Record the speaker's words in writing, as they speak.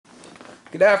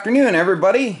Good afternoon,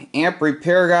 everybody.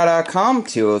 Amprepairguy.com,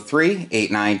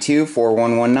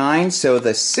 203-892-4119. So the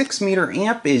 6-meter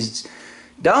amp is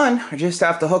done. I just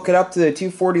have to hook it up to the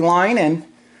 240 line and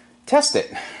test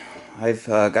it. I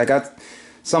got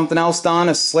something else done,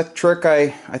 a slick trick I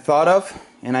thought of,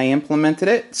 and I implemented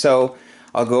it. So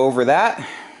I'll go over that.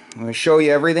 I'm going to show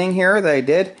you everything here that I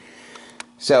did.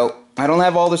 So I don't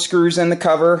have all the screws in the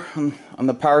cover on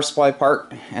the power supply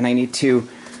part, and I need to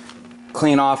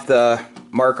clean off the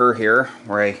marker here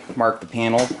where I mark the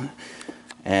panel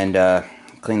and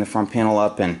clean the front panel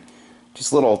up and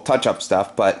just little touch-up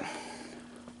stuff, but I'm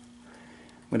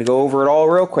going to go over it all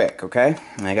real quick, okay?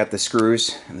 And I got the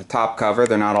screws in the top cover.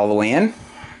 They're not all the way in.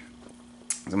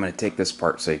 I'm going to take this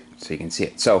apart so you can see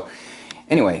it. So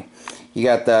anyway, you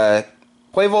got the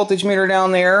plate voltage meter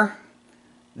down there,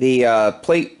 the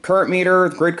plate current meter,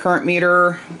 grid current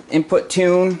meter, input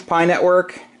tune, pi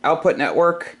network, output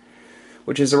network,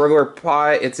 which is a regular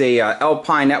pi. It's a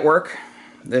L-pi network.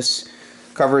 This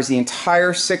covers the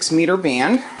entire 6-meter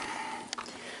band.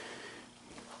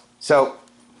 So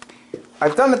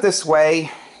I've done it this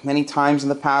way many times in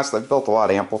the past. I've built a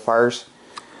lot of amplifiers.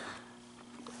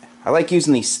 I like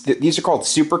using these. These are called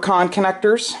SuperCon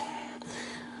connectors.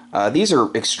 These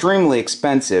are extremely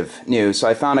expensive new, so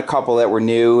I found a couple that were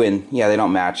new, and yeah, they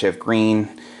don't match. I have green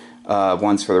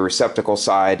ones for the receptacle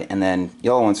side, and then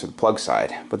yellow ones for the plug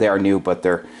side. But they are new, but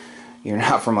you're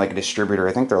not from like a distributor.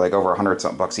 I think they're like over 100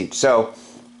 something bucks each. So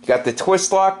you got the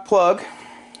twist lock plug.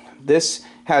 This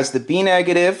has the B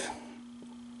negative.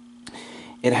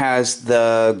 It has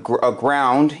the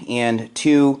ground and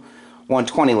two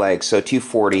 120 legs, so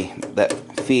 240 that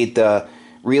feed the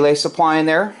relay supply in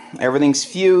there. Everything's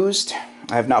fused.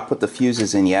 I have not put the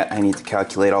fuses in yet. I need to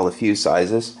calculate all the fuse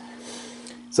sizes.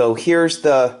 So here's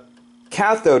the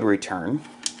cathode return.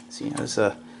 See, it has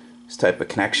this type of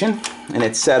connection, and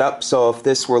it's set up so if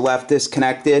this were left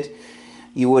disconnected,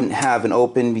 you wouldn't have an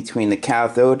open between the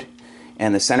cathode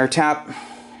and the center tap.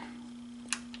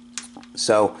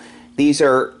 So these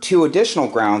are two additional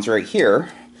grounds right here.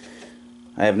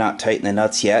 I have not tightened the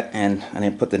nuts yet, and I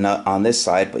didn't put the nut on this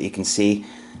side, but you can see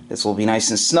this will be nice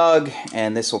and snug,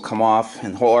 and this will come off,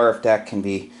 and the whole RF deck can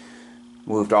be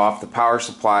moved off the power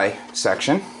supply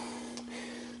section.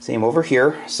 Same over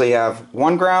here. So you have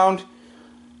one ground,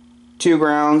 two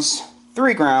grounds,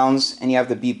 three grounds, and you have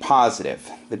the B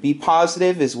positive. The B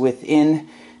positive is within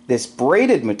this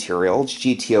braided material. It's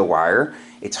GTO wire.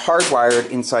 It's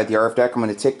hardwired inside the RF deck. I'm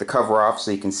going to take the cover off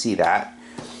so you can see that.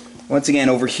 Once again,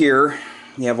 over here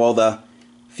you have all the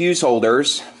fuse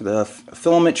holders, the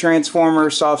filament transformer,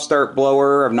 soft start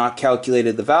blower. I've not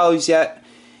calculated the values yet.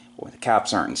 Well, the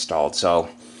caps aren't installed, so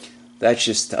that's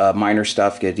just minor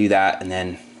stuff. You gotta do that and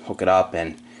then hook it up,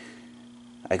 and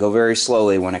I go very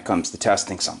slowly when it comes to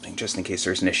testing something, just in case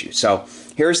there's an issue. So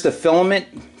here's the filament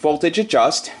voltage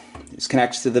adjust. This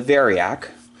connects to the variac,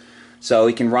 so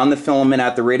you can run the filament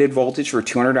at the rated voltage for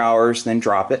 200 hours, then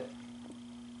drop it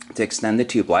to extend the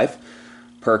tube life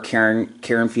per care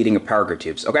and feeding of Proto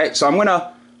tubes. Okay, so I'm going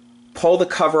to pull the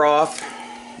cover off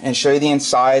and show you the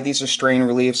inside. These are strain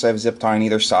reliefs. I have zip tie on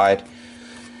either side.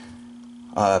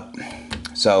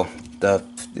 So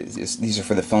these are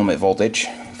for the filament voltage,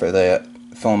 for the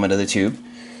filament of the tube.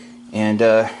 And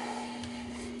you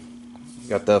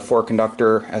got the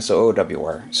 4-conductor SOOW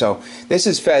wire. So this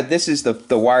is fed, this is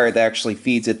the wire that actually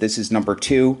feeds it. This is number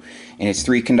 2, and it's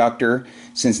 3-conductor.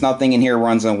 Since nothing in here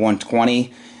runs on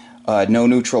 120, no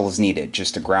neutral is needed,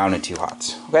 just a ground and 2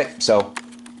 hots. Okay, so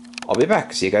I'll be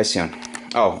back. See you guys soon.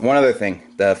 Oh, one other thing,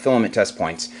 the filament test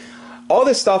points. All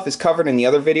this stuff is covered in the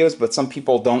other videos, but some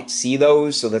people don't see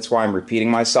those, so that's why I'm repeating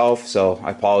myself. So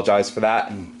I apologize for that,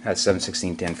 and has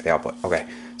 7/16 for the output. Okay,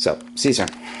 so see you soon.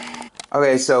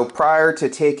 Okay, so prior to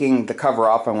taking the cover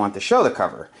off, I want to show the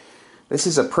cover. This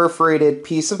is a perforated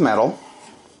piece of metal.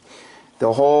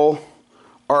 The whole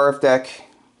RF deck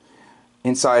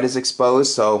inside is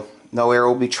exposed, so no air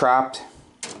will be trapped.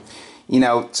 You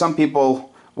know, some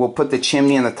people will put the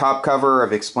chimney in the top cover.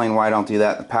 I've explained why I don't do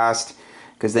that in the past,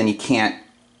 because then you can't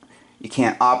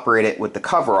operate it with the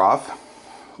cover off.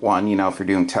 One, you know, if you're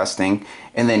doing testing,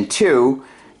 and then two,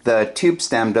 the tube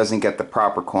stem doesn't get the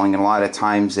proper cooling, and a lot of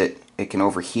times it can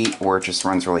overheat or it just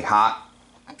runs really hot.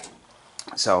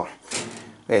 So,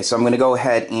 okay, so I'm going to go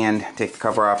ahead and take the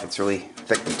cover off. It's really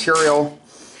thick material.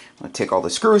 I'm going to take all the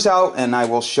screws out, and I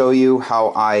will show you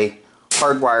how I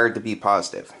hardwired the B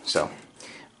positive. So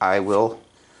I will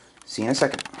see you in a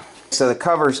second. So the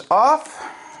cover's off.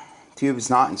 Tube is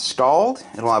not installed.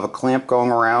 It'll have a clamp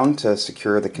going around to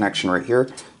secure the connection right here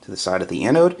to the side of the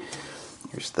anode.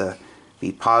 Here's the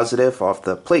B positive off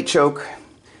the plate choke.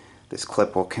 This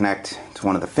clip will connect to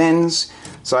one of the fins.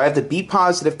 So I have the B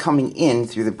positive coming in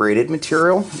through the braided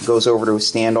material. It goes over to a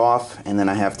standoff, and then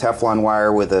I have Teflon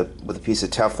wire with a piece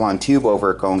of Teflon tube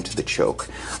over it going to the choke.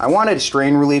 I wanted a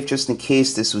strain relief just in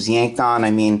case this was yanked on.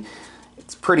 I mean,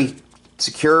 it's pretty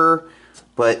secure,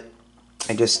 but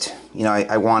I just, you know,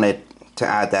 I wanted to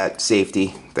add that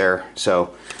safety there,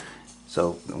 so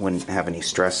I wouldn't have any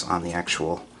stress on the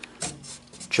actual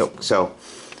choke. So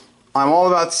I'm all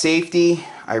about safety.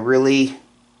 I really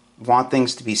want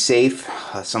things to be safe.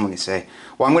 Someone can say,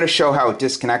 well, I'm going to show how it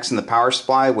disconnects in the power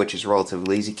supply, which is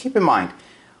relatively easy. Keep in mind,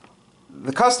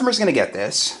 the customer's going to get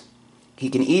this. He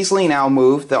can easily now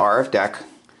move the RF deck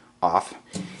off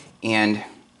and,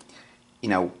 you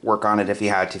know, work on it if he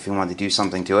had to, if he wanted to do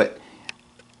something to it.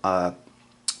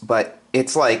 But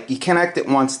it's like, you connect it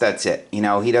once, that's it. You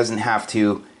know, he doesn't have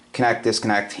to connect,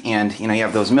 disconnect, and, you know, you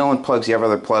have those milling plugs, you have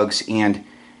other plugs, and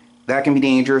that can be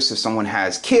dangerous if someone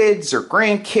has kids or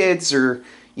grandkids, or,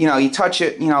 you know, you touch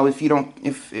it, you know, if you don't,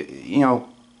 you know,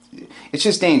 it's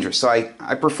just dangerous. So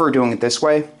I prefer doing it this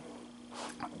way.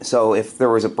 So if there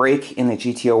was a break in the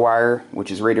GTO wire,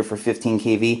 which is rated for 15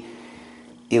 kV,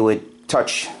 it would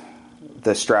touch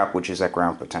the strap, which is at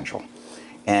ground potential.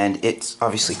 And it's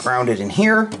obviously grounded in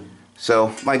here.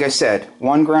 So like I said,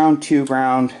 1 ground, 2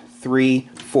 ground, 3,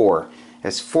 4. It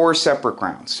has 4 separate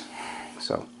grounds.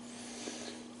 So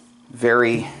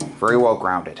very, very well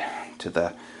grounded to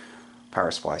the power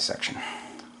supply section.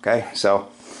 Okay, so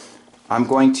I'm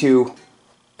going to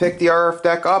pick the RF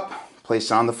deck up,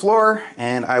 place it on the floor,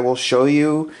 and I will show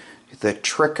you the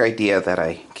trick idea that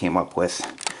I came up with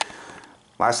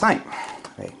last night.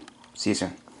 Okay, see you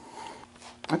soon.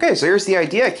 Okay, so here's the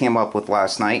idea I came up with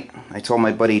last night. I told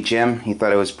my buddy Jim, he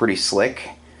thought it was pretty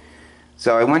slick.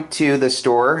 So I went to the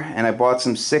store and I bought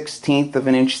some 1/16 of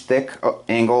an inch thick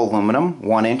angle aluminum,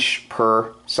 1 inch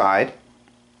per side.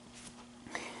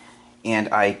 And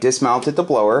I dismounted the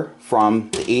blower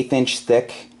from the 1/8 inch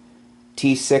thick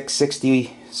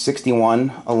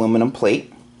T66061 aluminum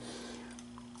plate.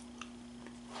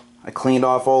 I cleaned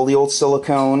off all the old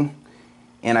silicone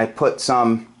and I put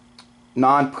some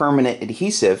non-permanent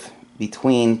adhesive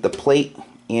between the plate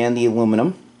and the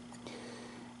aluminum.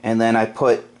 And then I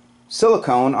put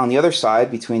silicone on the other side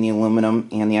between the aluminum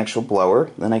and the actual blower.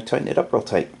 Then I tighten it up real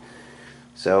tight.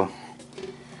 So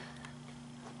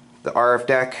the RF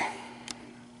deck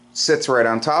sits right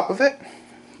on top of it,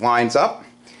 lines up,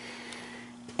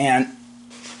 and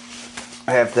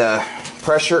I have the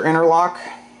pressure interlock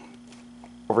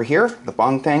over here, the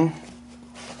bung thing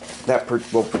that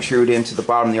will protrude into the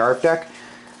bottom of the RF deck.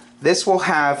 This will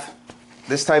have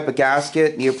this type of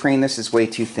gasket, neoprene. This is way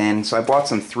too thin, so I bought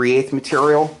some 3/8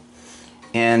 material,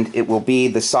 and it will be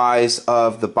the size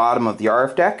of the bottom of the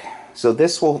RF deck. So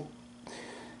this will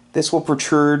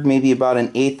protrude maybe about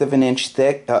 1/8 of an inch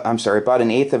thick. About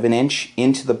 1/8 of an inch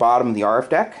into the bottom of the RF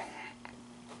deck.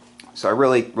 So I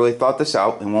really thought this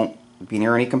out. It won't be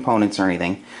near any components or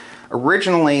anything.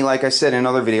 Originally, like I said in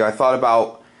another video, I thought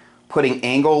about putting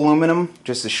angle aluminum,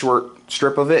 just a short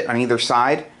strip of it on either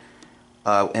side,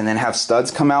 and then have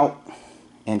studs come out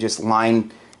and just line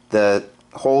the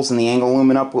holes in the angle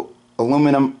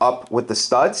aluminum up with the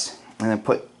studs, and then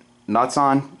put nuts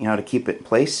on, you know, to keep it in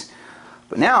place.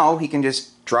 But now he can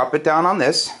just drop it down on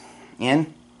this,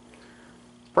 and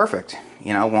perfect.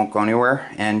 You know, it won't go anywhere,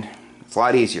 and it's a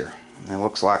lot easier. And it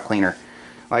looks a lot cleaner.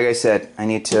 Like I said, I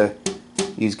need to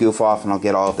use goof off, and I'll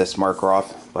get all of this marker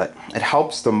off. But it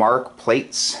helps to mark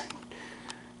plates.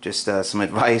 Just some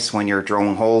advice when you're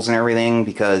drilling holes and everything,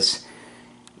 because,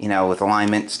 you know, with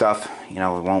alignment stuff, you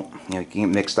know, it won't, you know, you can get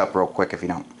mixed up real quick if you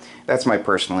don't. That's my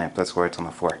personal lamp. That's where it's on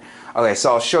the floor. Okay,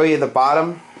 so I'll show you the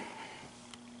bottom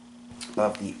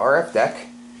of the RF deck.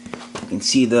 You can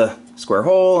see the square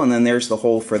hole, and then there's the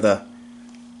hole for the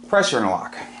pressure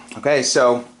interlock. Okay,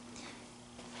 so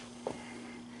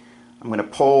I'm going to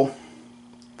pull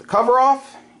the cover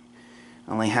off.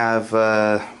 I only have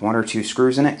 1 or 2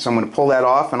 screws in it, so I'm going to pull that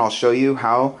off, and I'll show you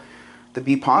how the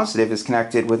B positive is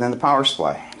connected within the power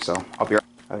supply. So I'll be right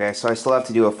back. Okay, so I still have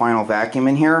to do a final vacuum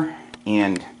in here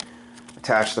and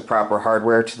attach the proper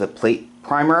hardware to the plate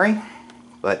primary,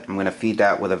 but I'm going to feed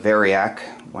that with a Variac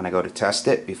when I go to test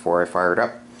it before I fire it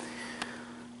up.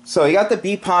 So you got the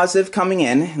B positive coming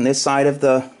in, and this side of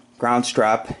the ground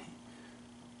strap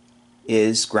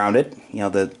is grounded. You know,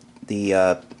 the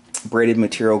braided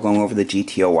material going over the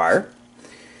GTO wire,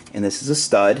 and this is a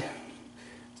stud.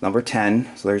 It's number 10.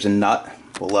 So there's a nut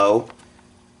below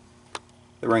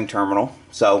the ring terminal.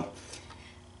 So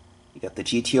you got the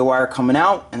GTO wire coming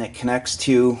out, and it connects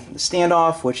to the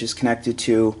standoff, which is connected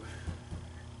to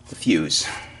the fuse.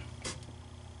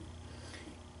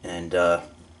 And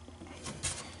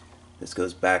this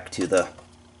goes back to the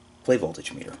play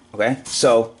voltage meter. Okay,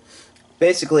 so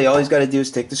basically all he's got to do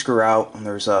is take the screw out, and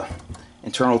there's a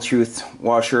internal tooth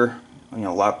washer,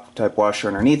 lock type washer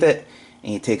underneath it,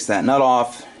 and he takes that nut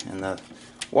off and the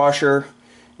washer,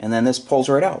 and then this pulls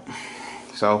right out.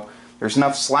 So there's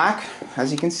enough slack,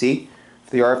 as you can see,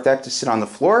 for the RF deck to sit on the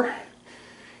floor.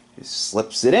 Just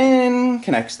slips it in,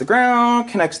 connects the ground,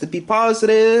 connects the B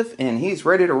positive, and he's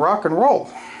ready to rock and roll.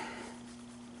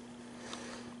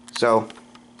 So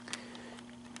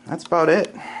that's about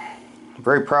it. I'm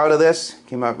very proud of this.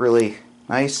 Came out really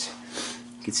nice.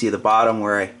 You can see the bottom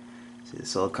where I see the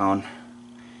silicone.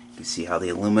 You can see how the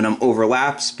aluminum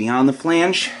overlaps beyond the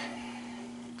flange.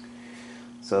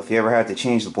 So if you ever had to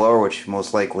change the blower, which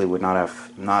most likely would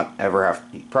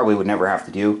probably would never have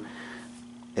to do,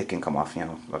 it can come off.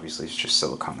 Obviously it's just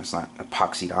silicone. It's not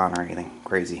epoxied on or anything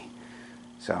crazy.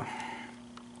 So,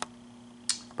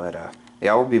 but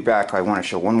yeah, we'll be back. I want to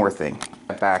show one more thing.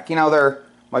 Back,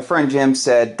 my friend Jim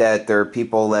said that there are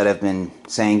people that have been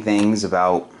saying things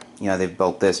about, they've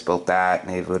built this, built that,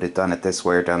 and they would have done it this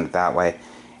way or done it that way.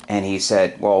 And he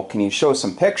said, well, can you show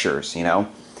some pictures,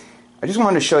 I just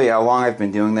wanted to show you how long I've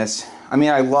been doing this. I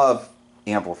mean, I love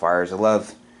amplifiers. I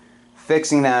love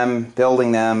fixing them,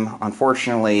 building them.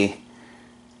 Unfortunately,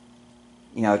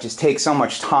 it just takes so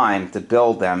much time to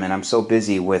build them, and I'm so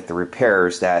busy with the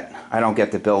repairs that I don't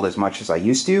get to build as much as I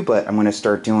used to, but I'm going to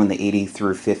start doing the 80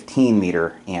 through 15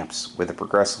 meter amps with a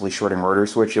progressively shorting rotor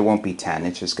switch. It won't be 10.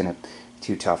 It's just going to be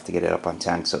too tough to get it up on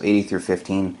 10. So 80 through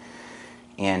 15.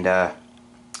 And,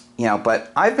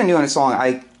 but I've been doing it so long,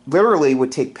 I literally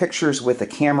would take pictures with a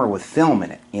camera with film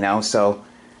in it, so you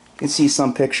can see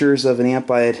some pictures of an amp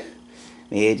I had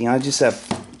made. I just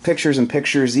have pictures and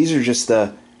pictures. These are just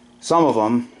some of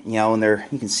them, and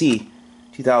you can see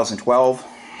 2012,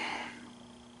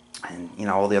 and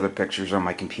all the other pictures are on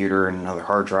my computer and another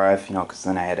hard drive, because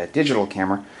then I had a digital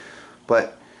camera,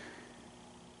 but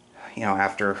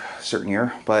after a certain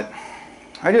year. But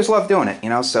I just love doing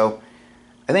it, so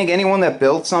I think anyone that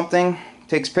builds something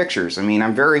takes pictures. I mean,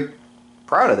 I'm very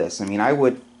proud of this. I mean, I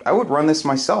would run this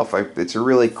myself. It's a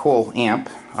really cool amp.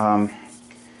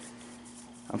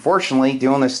 Unfortunately,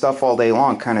 doing this stuff all day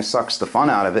long kind of sucks the fun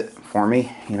out of it for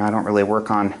me. I don't really work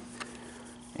on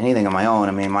anything on my own.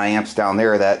 I mean, my amp's down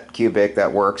there, that cubic,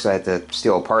 that works. I had to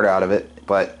steal a part out of it.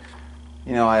 But,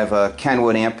 I have a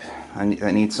Kenwood amp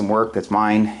that needs some work. That's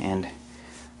mine. And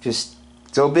just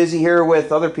so busy here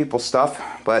with other people's stuff.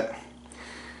 But,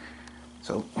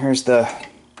 so here's the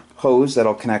hose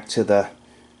that'll connect to that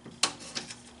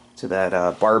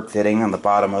barb fitting on the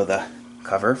bottom of the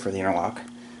cover for the interlock.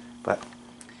 But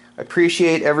I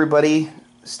appreciate everybody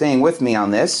staying with me on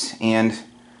this, and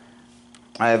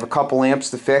I have a couple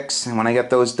amps to fix, and when I get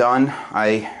those done,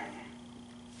 I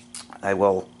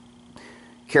will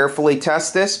carefully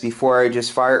test this before I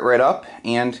just fire it right up,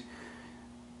 and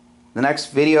the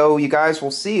next video you guys will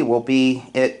see will be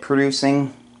it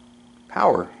producing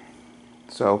power.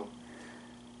 So,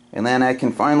 and then I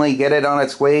can finally get it on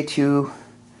its way to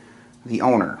the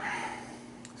owner.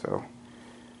 So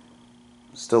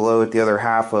still owe it the other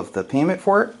half of the payment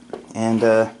for it, and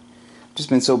just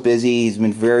been so busy. He's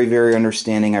been very, very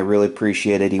understanding. I really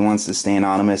appreciate it. He wants to stay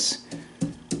anonymous,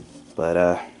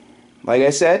 but like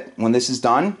I said, when this is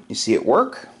done, you see it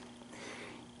work.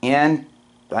 And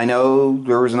I know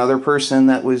there was another person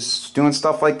that was doing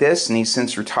stuff like this, and he's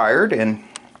since retired. And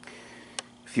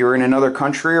if you're in another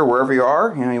country or wherever you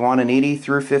are, you want an 80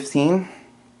 through 15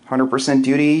 100%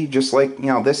 duty, just like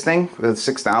this thing with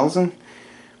 6000,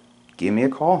 give me a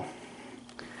call.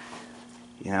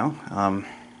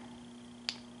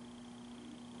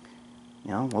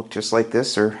 Look just like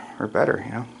this or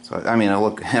better. So I mean,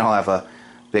 it'll have a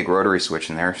big rotary switch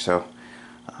in there, so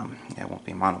it won't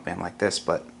be monoband like this.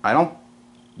 But I don't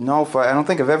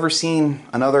think I've ever seen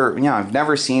another. I've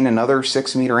never seen another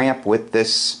 6-meter amp with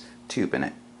this tube in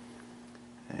it.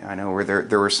 I know where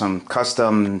there were some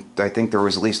custom. I think there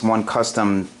was at least one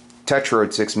custom Tetrode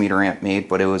 6-meter amp made,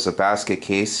 but it was a basket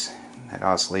case, had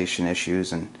oscillation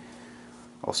issues and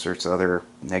all sorts of other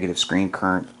negative screen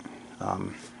current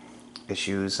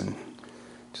issues, and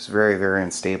just very, very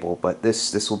unstable. But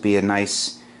this will be a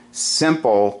nice,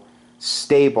 simple,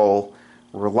 stable,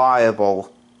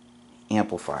 reliable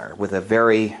amplifier with a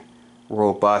very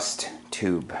robust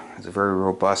tube. It's a very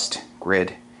robust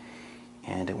grid,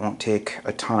 and it won't take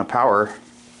a ton of power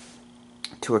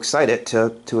to excite it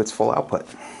to its full output.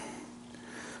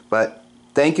 But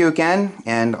thank you again,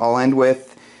 and I'll end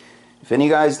with, if any of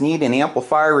you guys need an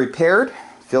amplifier repaired,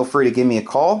 feel free to give me a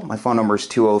call. My phone number is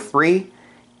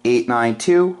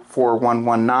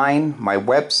 203-892-4119. My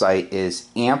website is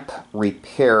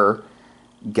Amprepairguy,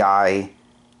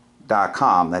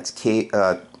 Amprepairguy.com. That's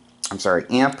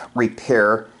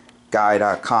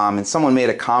Amprepairguy.com. And someone made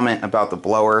a comment about the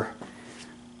blower.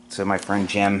 So my friend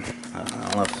Jim, I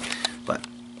don't know if, but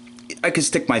I could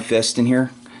stick my fist in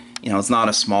here. You know, it's not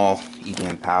a small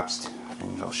EDM Pabst.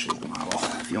 And I'll show you the model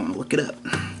if you want to look it up.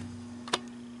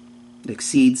 It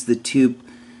exceeds the tube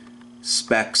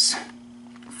specs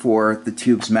for the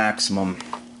tube's maximum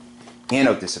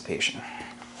anode dissipation.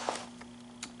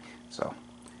 So,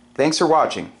 thanks for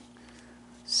watching.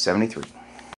 73.